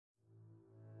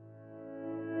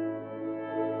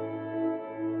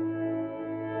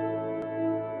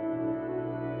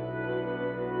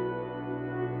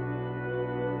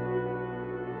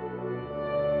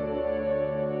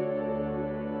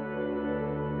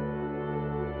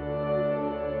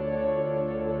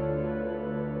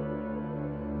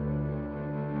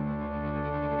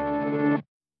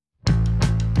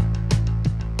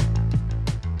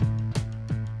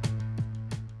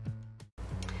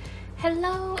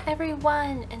Hello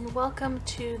everyone, and welcome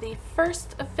to the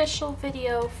first official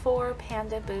video for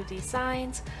Panda Boo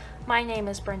Designs. My name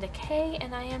is Brenda Kay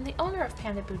and I am the owner of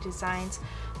Panda Boo Designs,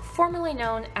 formerly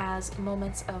known as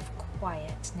Moments of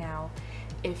Quiet. Now,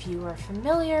 if you are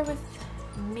familiar with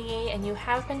me and you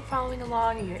have been following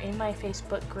along or you're in my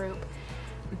Facebook group,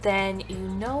 then you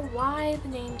know why the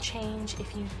name change.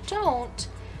 If you don't,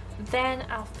 then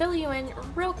I'll fill you in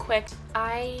real quick.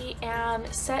 I am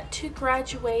set to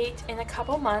graduate in a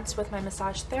couple months with my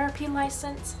massage therapy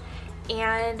license,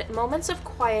 and Moments of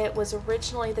Quiet was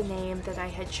originally the name that I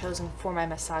had chosen for my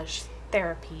massage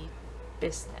therapy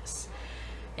business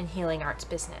and healing arts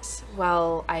business.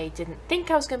 Well, I didn't think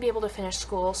I was going to be able to finish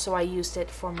school, so I used it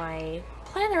for my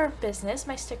planner business,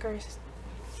 my stickers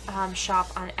shop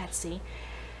on Etsy,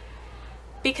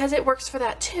 because it works for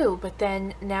that too. But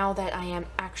then now that I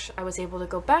was able to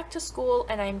go back to school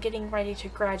and I'm getting ready to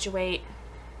graduate,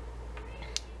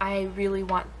 I really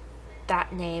want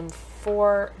that name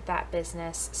for that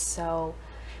business. So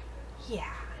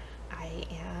yeah, I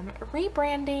am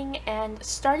rebranding and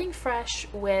starting fresh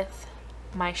with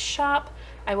my shop.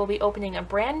 I will be opening a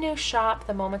brand new shop.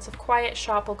 The Moments of Quiet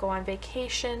shop will go on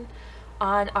vacation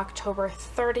on October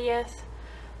 30th.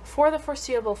 For the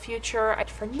foreseeable future,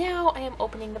 for now, I am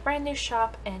opening the brand new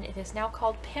shop, and it is now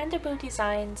called Panda Boo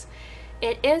Designs.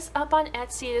 It is up on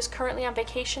Etsy. It is currently on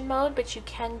vacation mode, but you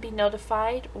can be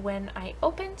notified when I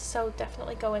open, so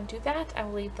definitely go and do that. I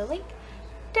will leave the link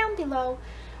down below.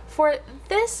 For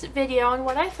this video, and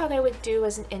what I thought I would do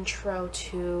as an intro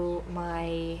to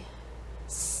myself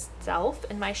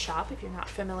and my shop, if you're not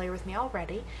familiar with me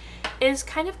already, is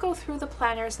kind of go through the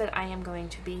planners that I am going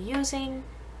to be using,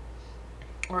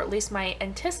 or at least my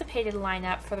anticipated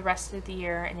lineup for the rest of the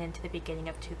year and into the beginning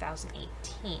of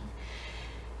 2018.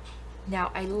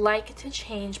 Now, I like to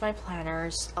change my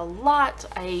planners a lot.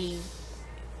 I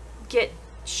get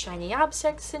shiny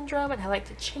object syndrome and I like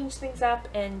to change things up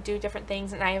and do different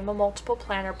things, and I am a multiple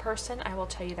planner person. I will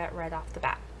tell you that right off the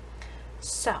bat.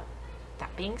 So,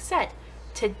 that being said,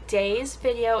 today's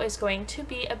video is going to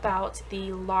be about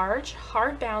the large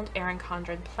Hardbound Erin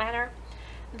Condren planner.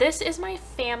 This is my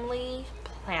family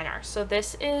planner. So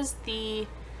this is the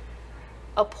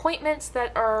appointments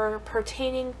that are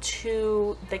pertaining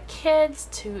to the kids,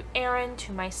 to Erin,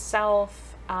 to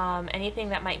myself, anything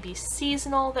that might be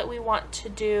seasonal that we want to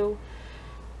do.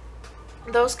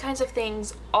 Those kinds of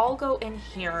things all go in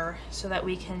here so that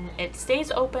it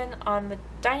stays open on the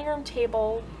dining room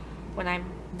table when I'm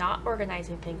not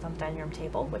organizing things on the dining room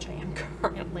table, which I am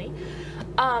currently,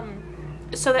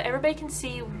 so that everybody can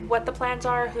see what the plans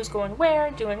are, who's going where,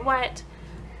 doing what,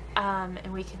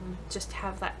 and we can just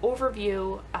have that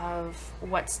overview of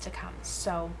what's to come.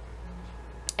 So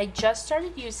I just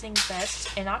started using this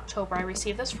in October. I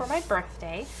received this for my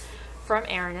birthday from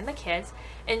Erin and the kids.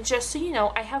 And just so you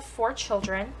know, I have 4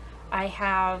 children. I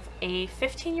have a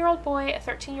 15-year-old boy, a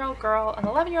 13-year-old girl, an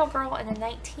 11-year-old girl, and a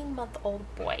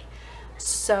 19-month-old boy.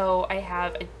 So I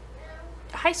have a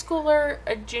high schooler,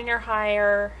 a junior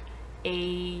higher,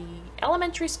 a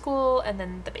elementary school, and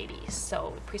then the babies,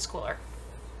 so preschooler.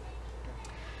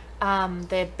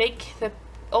 The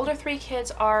older 3 kids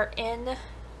are in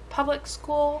public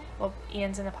school. Well,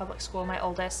 Ian's in a public school, my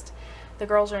oldest. The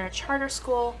girls are in a charter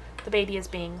school. The baby is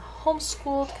being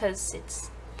homeschooled because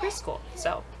it's preschool.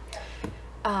 So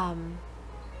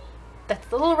that's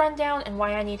the little rundown and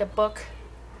why I need a book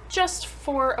just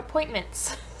for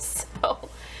appointments. So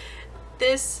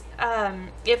this,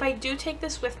 if I do take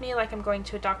this with me, like I'm going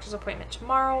to a doctor's appointment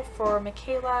tomorrow for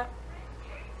Michaela,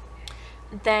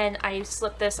 then I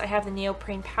slip this. I have the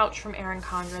neoprene pouch from Erin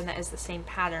Condren that is the same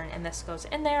pattern, and this goes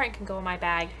in there and can go in my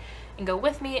bag and go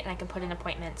with me, and I can put in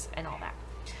appointments and all that.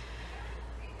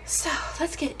 So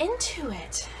let's get into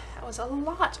it. That was a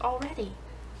lot already.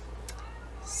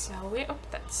 So oh,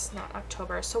 that's not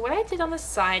October. So what I did on the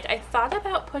side, I thought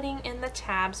about putting in the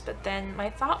tabs, but then my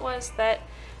thought was that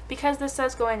because this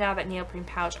says going out of that neoprene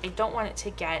pouch, I don't want it to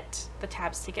get the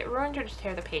tabs to get ruined or to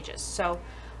tear the pages. So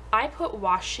I put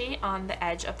washi on the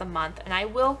edge of the month, and I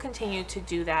will continue to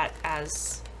do that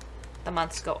as the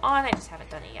months go on. I just haven't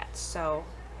done it yet, so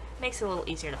it makes it a little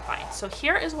easier to find. So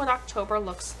here is what October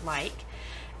looks like,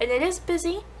 and it is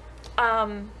busy.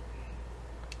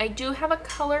 I do have a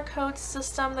color code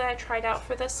system that I tried out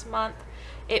for this month.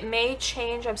 It may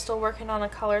change. I'm still working on the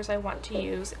colors I want to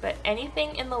use, but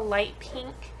anything in the light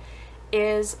pink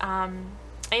is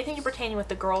anything pertaining with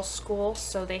the girls' school.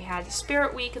 So they had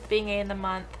Spirit Week at the beginning of the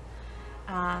month.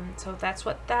 So that's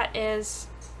what that is.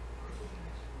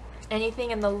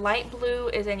 Anything in the light blue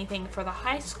is anything for the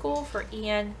high school for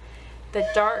Ian. The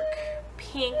dark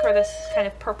pink, or this kind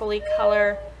of purpley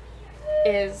color,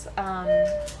 is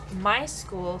my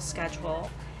school schedule,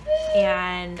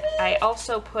 and I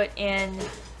also put in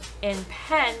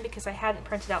pen, because I hadn't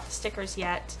printed out the stickers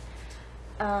yet.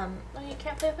 No, you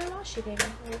can't play with my washi, baby.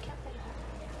 No, you can't play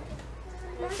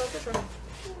with that. Close the door.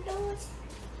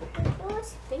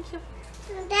 Thank you.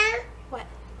 What?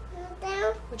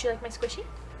 Would you like my squishy?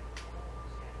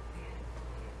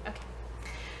 Okay.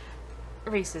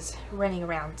 Reese is running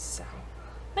around, so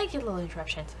might get a little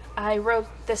interruptions. I wrote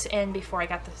this in before I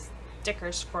got the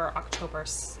stickers for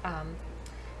October's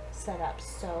set up,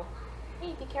 so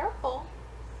hey, be careful.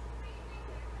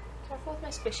 Careful with my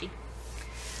squishy.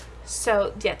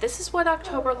 So yeah, this is what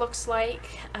October looks like.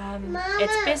 Mama,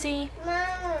 it's busy.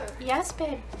 Mama. Yes,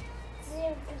 babe.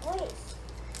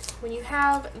 When you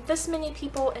have this many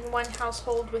people in one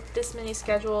household with this many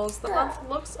schedules, the month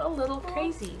looks a little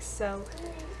crazy. So,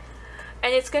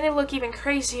 and it's going to look even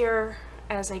crazier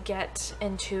as I get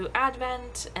into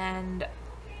Advent and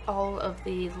all of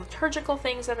the liturgical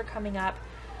things that are coming up.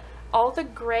 All the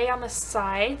gray on the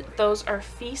side, those are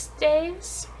feast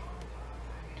days.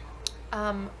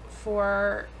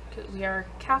 We are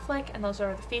Catholic, and those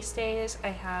are the feast days. I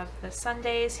have the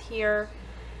Sundays here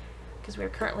because we're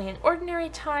currently in ordinary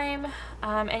time.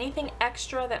 Anything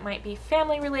extra that might be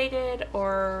family related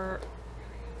or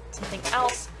something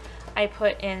else, I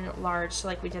put in large. So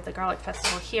like we did the garlic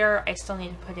festival here, I still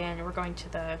need to put in, we're going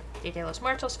to the Dia de los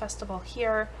Muertos festival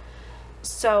here.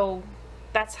 So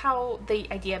that's how the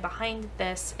idea behind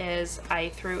this is. I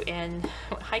threw in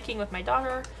hiking with my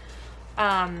daughter.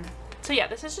 So yeah,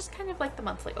 this is just kind of like the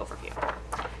monthly overview.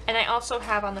 And I also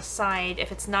have on the side,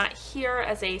 if it's not here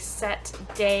as a set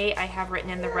day, I have written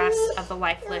in the rest of the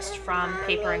life list from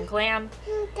Paper and Glam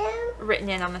written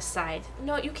in on the side.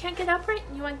 No, you can't get upright?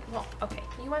 You want, well, okay.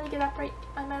 You want to get upright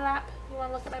on my lap? You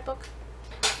want to look at my book?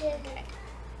 Okay.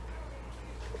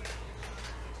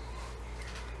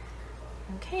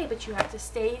 Okay, but you have to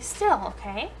stay still,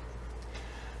 okay?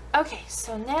 Okay,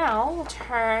 so now we'll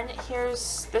turn,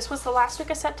 this was the last week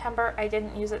of September. I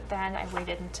didn't use it then. I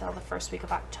waited until the first week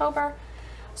of October.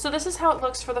 So this is how it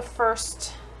looks for the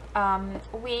first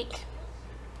week.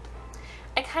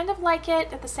 I kind of like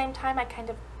it. At the same time, I kind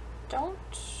of don't.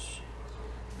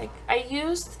 Like, I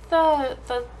used the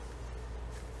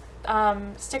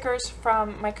stickers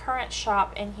from my current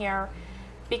shop in here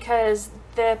because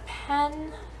the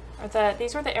pen, or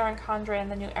these were the Erin Condren,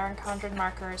 the new Erin Condren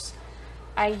markers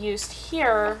I used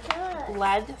here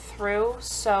bled through,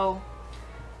 so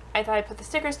I thought I'd put the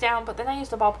stickers down, but then I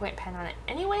used a ballpoint pen on it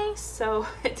anyway, so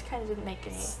it kind of didn't make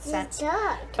any sense.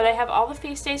 But I have all the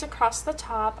feast days across the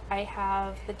top. I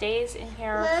have the days in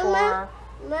here for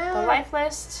the life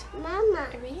list. Mama.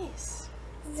 Reese.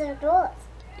 The door.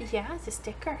 Yeah, it's a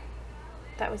sticker.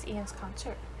 That was Ian's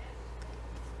concert.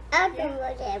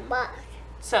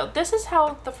 So this is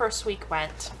how the first week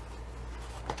went.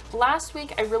 Last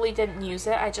week I really didn't use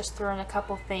it. I just threw in a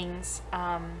couple things.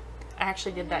 I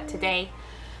actually did that today.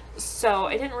 So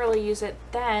I didn't really use it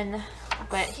then,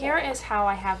 but here is how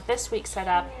I have this week set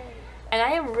up. And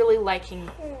I am really liking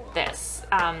this.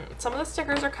 Some of the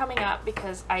stickers are coming up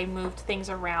because I moved things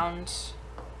around.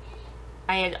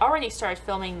 I had already started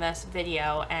filming this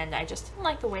video and I just didn't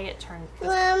like the way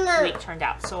this week turned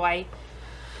out. So I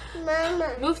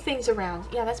moved things around.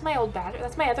 Yeah, that's my old battery.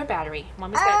 That's my other battery.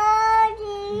 Mommy's got.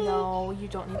 No, you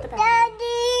don't need the battery.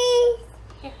 Daddy.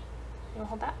 Here, you want to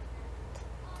hold that?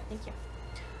 Thank you.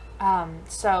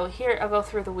 So here, I'll go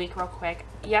through the week real quick.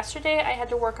 Yesterday, I had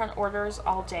to work on orders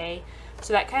all day,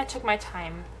 so that kind of took my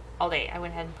time all day. I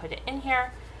went ahead and put it in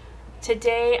here.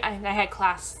 Today, I had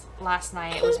class last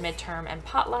night. It was midterm and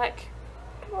potluck.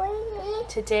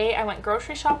 Today, I went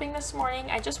grocery shopping this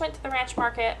morning. I just went to the ranch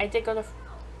market. I did go to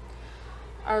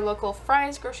our local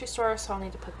Fry's grocery store, so I'll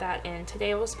need to put that in.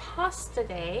 Today was pasta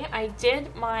day. I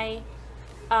did my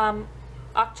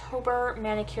October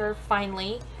manicure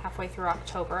finally, halfway through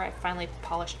October. I finally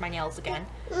polished my nails again.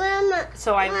 Mama.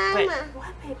 So I put,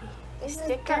 what, baby? A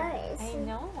sticker. I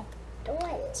know.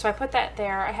 So I put that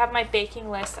there. I have my baking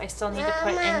list I still need to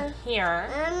put in here.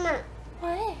 Mama.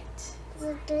 What?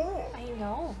 The door. I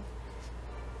know.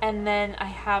 And then I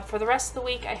have, for the rest of the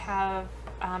week, I have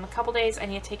a couple days I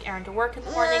need to take Erin to work in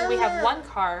the morning. We have one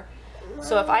car,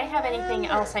 so if I have anything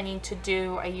else I need to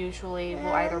do, I usually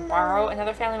will either borrow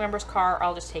another family member's car or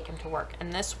I'll just take him to work.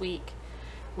 And this week,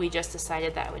 we just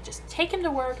decided that I would just take him to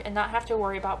work and not have to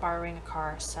worry about borrowing a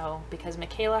car. So, because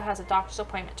Michaela has a doctor's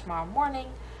appointment tomorrow morning,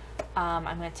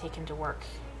 I'm going to take him to work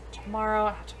tomorrow.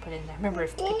 I have to put in there. Remember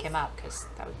to pick him up because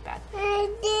that would be bad.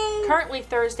 Currently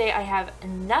Thursday, I have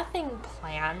nothing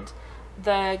planned.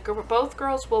 Both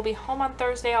girls will be home on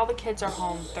Thursday. All the kids are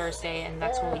home Thursday, and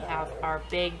that's when we have our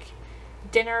big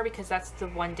dinner because that's the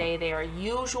one day they are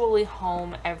usually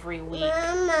home every week.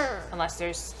 Mama. Unless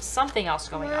there's something else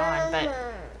going on, but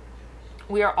Mama.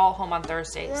 we are all home on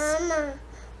Thursdays Mama.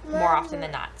 more often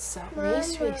than not. So, Mama.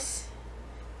 Reese.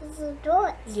 It's a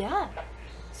dot. Yeah.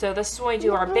 So this is when we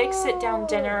do our big sit-down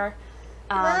dinner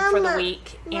for the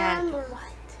week. And Mama. what?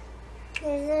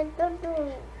 It's a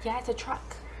dot. Yeah, it's a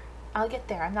truck. I'll get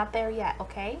there. I'm not there yet,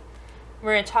 okay?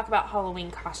 We're going to talk about Halloween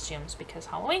costumes because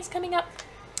Halloween's coming up.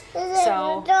 So we need to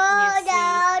see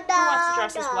who wants to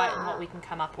dress as what and what we can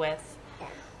come up with.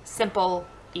 Simple,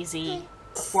 easy,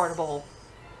 affordable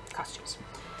costumes.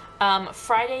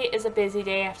 Friday is a busy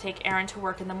day. I have to take Erin to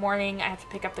work in the morning. I have to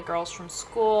pick up the girls from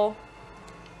school.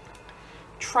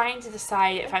 Trying to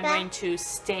decide if I'm going to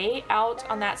stay out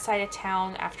on that side of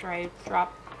town after I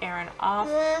drop Erin off.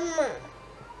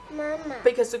 Mama.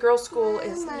 Because the girls' school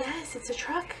is, Mama. yes, it's a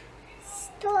truck.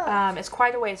 Stop. It's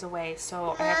quite a ways away,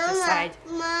 so I have to decide.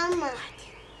 Mama.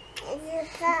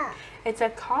 It's a car. It's a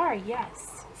car,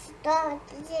 yes. Stop.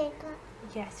 It's a car.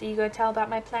 Yes, are you going to tell about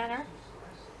my planner?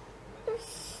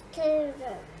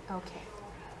 Scooter. Okay.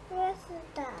 Where's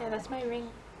that? Yeah, that's my ring.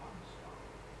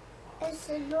 It's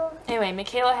a dog. Anyway,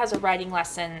 Michaela has a writing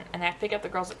lesson, and I have to pick up the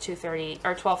girls at 2:30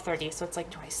 or 12:30. So it's like,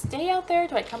 do I stay out there?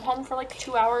 Do I come home for like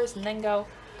 2 hours and then go?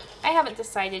 I haven't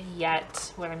decided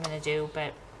yet what I'm gonna do,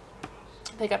 but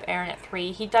pick up Erin at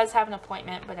 3. He does have an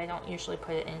appointment, but I don't usually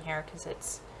put it in here because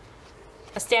it's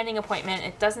a standing appointment.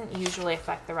 It doesn't usually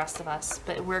affect the rest of us,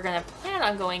 but we're gonna plan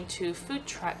on going to food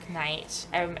truck night.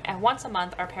 And once a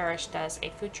month, our parish does a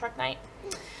food truck night.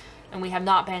 And we have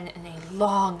not been in a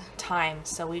long time,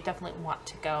 so we definitely want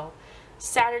to go.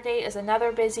 Saturday is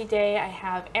another busy day. I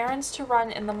have errands to run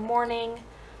in the morning.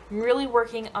 I'm really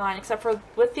working on,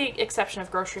 with the exception of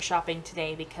grocery shopping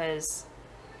today, because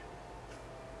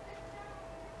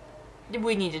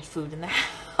we needed food in the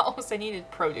house. I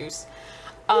needed produce.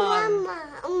 Mama.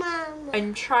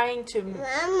 I'm trying to...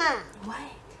 Mama. What?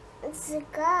 It's a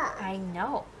car. I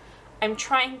know. I'm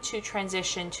trying to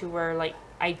transition to where, like,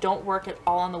 I don't work at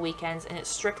all on the weekends, and it's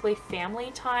strictly family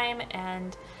time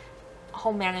and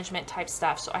home management type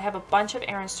stuff. So I have a bunch of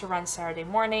errands to run Saturday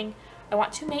morning. I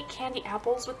want to make candy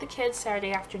apples with the kids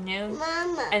Saturday afternoon.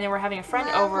 Mama. And then we're having a friend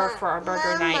Mama. over for our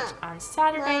burger night on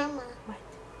Saturday. Mama. What?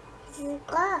 It's a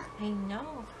car. I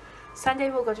know. Sunday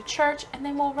we'll go to church, and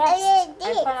then we'll rest.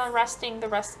 I plan on resting the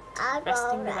rest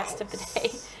of the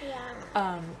day.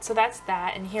 Yeah. So that's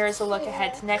that, and here's a look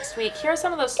ahead to next week. Here are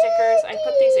some of those stickers. I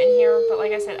put these in here, but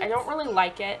like I said, I don't really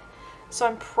like it, so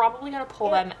I'm probably going to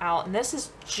pull them out, and this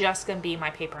is just going to be my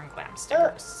paper and glam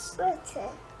stickers.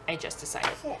 I just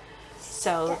decided.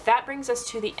 So that brings us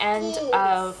to the end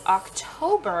of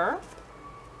October.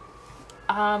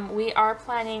 We are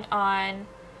planning on,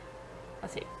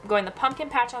 let's see, going to Pumpkin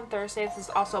Patch on Thursday. This is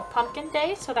also Pumpkin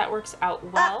Day, so that works out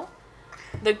well.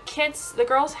 The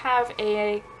girls have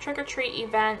a trick-or-treat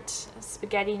event,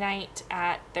 spaghetti night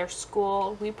at their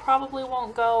school. We probably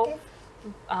won't go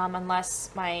unless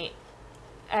my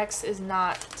ex is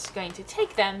not going to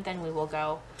take them, then we will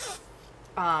go.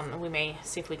 We may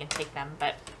see if we can take them,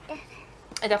 but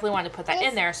I definitely wanted to put that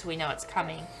in there so we know it's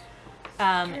coming.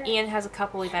 Ian has a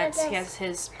couple events. He has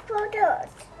his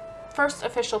first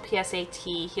official PSAT.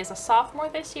 He is a sophomore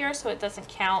this year, so it doesn't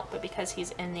count, but because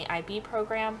he's in the IB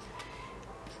program,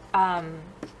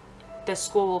 the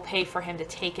school will pay for him to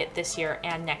take it this year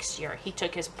and next year. He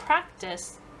took his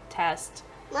practice test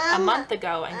a month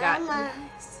ago and got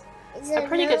a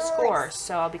pretty good score,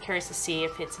 so I'll be curious to see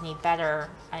if it's any better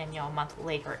a month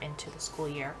later into the school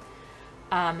year.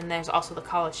 And there's also the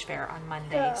college fair on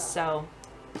Monday. So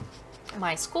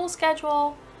my school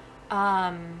schedule,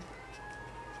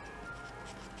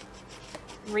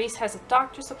 Reese has a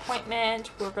doctor's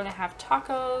appointment. We're going to have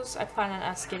tacos. I plan on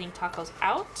us getting tacos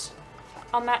out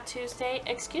on that Tuesday.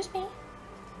 Excuse me.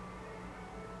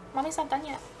 Mommy's not done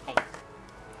yet. Hey.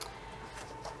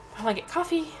 I want to get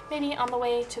coffee maybe on the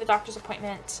way to the doctor's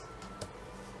appointment.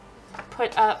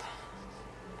 Set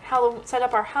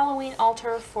up our Halloween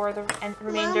altar for the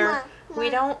remainder. We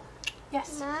don't...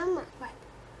 Yes. Mama. What?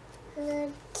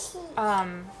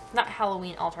 Not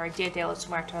Halloween altar. Dia de los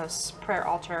Muertos prayer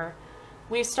altar.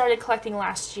 We started collecting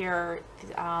last year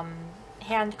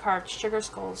hand-carved sugar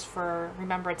skulls for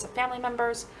remembrance of family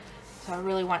members. So I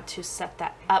really want to set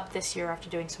that up this year after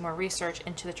doing some more research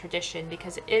into the tradition,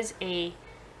 because it is I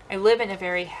live in a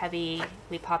very heavily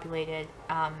populated,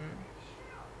 a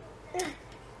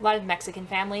lot of Mexican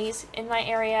families in my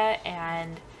area,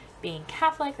 and being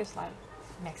Catholic, there's a lot of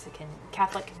Mexican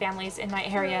Catholic families in my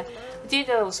area. Dia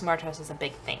de los Muertos is a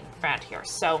big thing around here,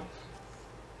 so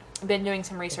been doing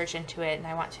some research into it, and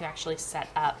I want to actually set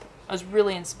up. I was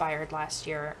really inspired last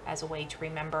year as a way to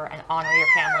remember and honor your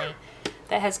family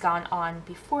that has gone on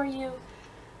before you.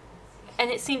 And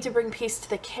it seemed to bring peace to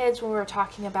the kids when we were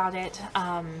talking about it,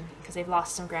 because they've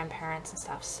lost some grandparents and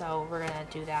stuff. So we're going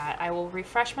to do that. I will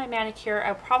refresh my manicure.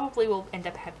 I probably will end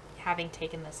up having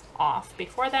taken this off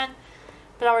before then,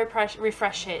 but I'll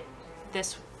refresh it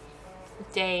this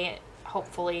day,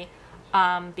 hopefully,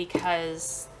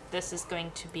 because this is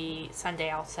going to be Sunday.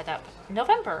 I'll set up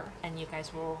November, and you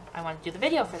guys will, I want to do the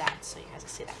video for that, so you guys will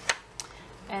see that.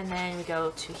 And then we go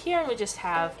to here, and we just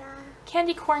have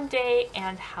Candy Corn Day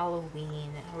and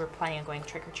Halloween. We're planning on going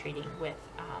trick-or-treating with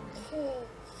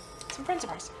some friends of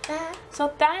ours.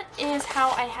 So that is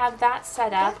how I have that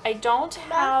set up. I don't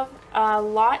have a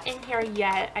lot in here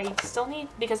yet. I still need,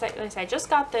 because like I said, I just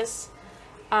got this.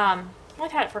 I've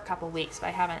had it for a couple weeks, but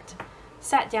I haven't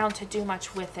sat down to do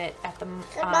much with it at the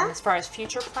as far as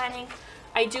future planning.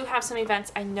 I do have some events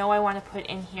I know I want to put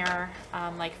in here,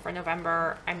 like for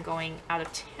November, I'm going out of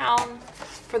town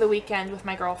for the weekend with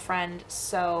my girlfriend,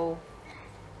 so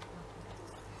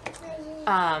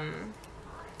I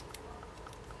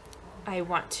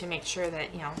want to make sure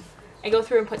that, you know, I go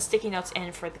through and put sticky notes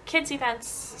in for the kids' events,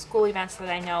 school events that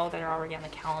I know that are already on the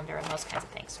calendar and those kinds of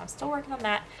things. So I'm still working on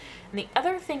that. And the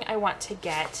other thing I want to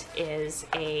get is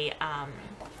a,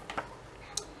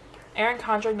 Erin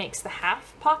Condren makes the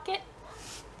half pocket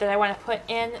that I want to put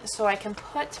in, so I can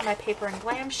put my paper and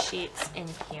glam sheets in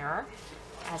here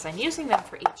as I'm using them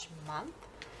for each month.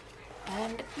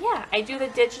 And yeah, I do the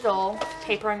digital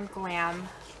paper and glam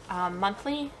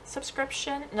monthly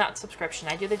subscription, not subscription,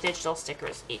 I do the digital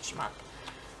stickers each month.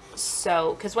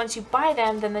 So, because once you buy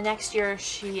them, then the next year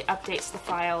she updates the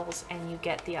files and you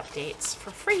get the updates for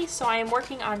free. So I am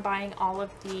working on buying all of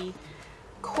the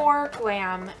core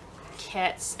glam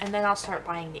kits, and then I'll start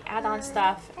buying the add-on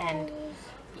stuff, and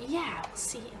yeah, we'll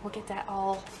see. We'll get that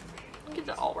all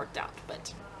worked out.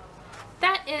 But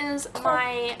that is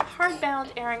my Hardbound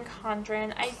Erin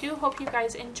Condren. I do hope you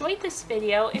guys enjoyed this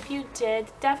video. If you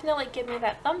did, definitely give me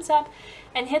that thumbs up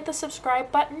and hit the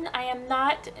subscribe button. I am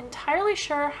not entirely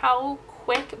sure how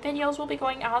quick videos will be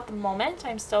going out at the moment.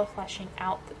 I'm still fleshing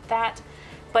out that,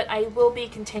 but I will be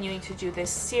continuing to do this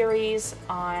series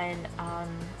on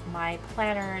my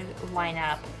planner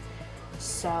lineup.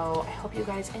 So I hope you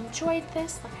guys enjoyed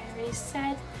this. Like I already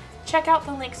said, check out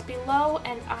the links below,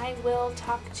 and I will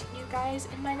talk to you guys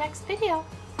in my next video.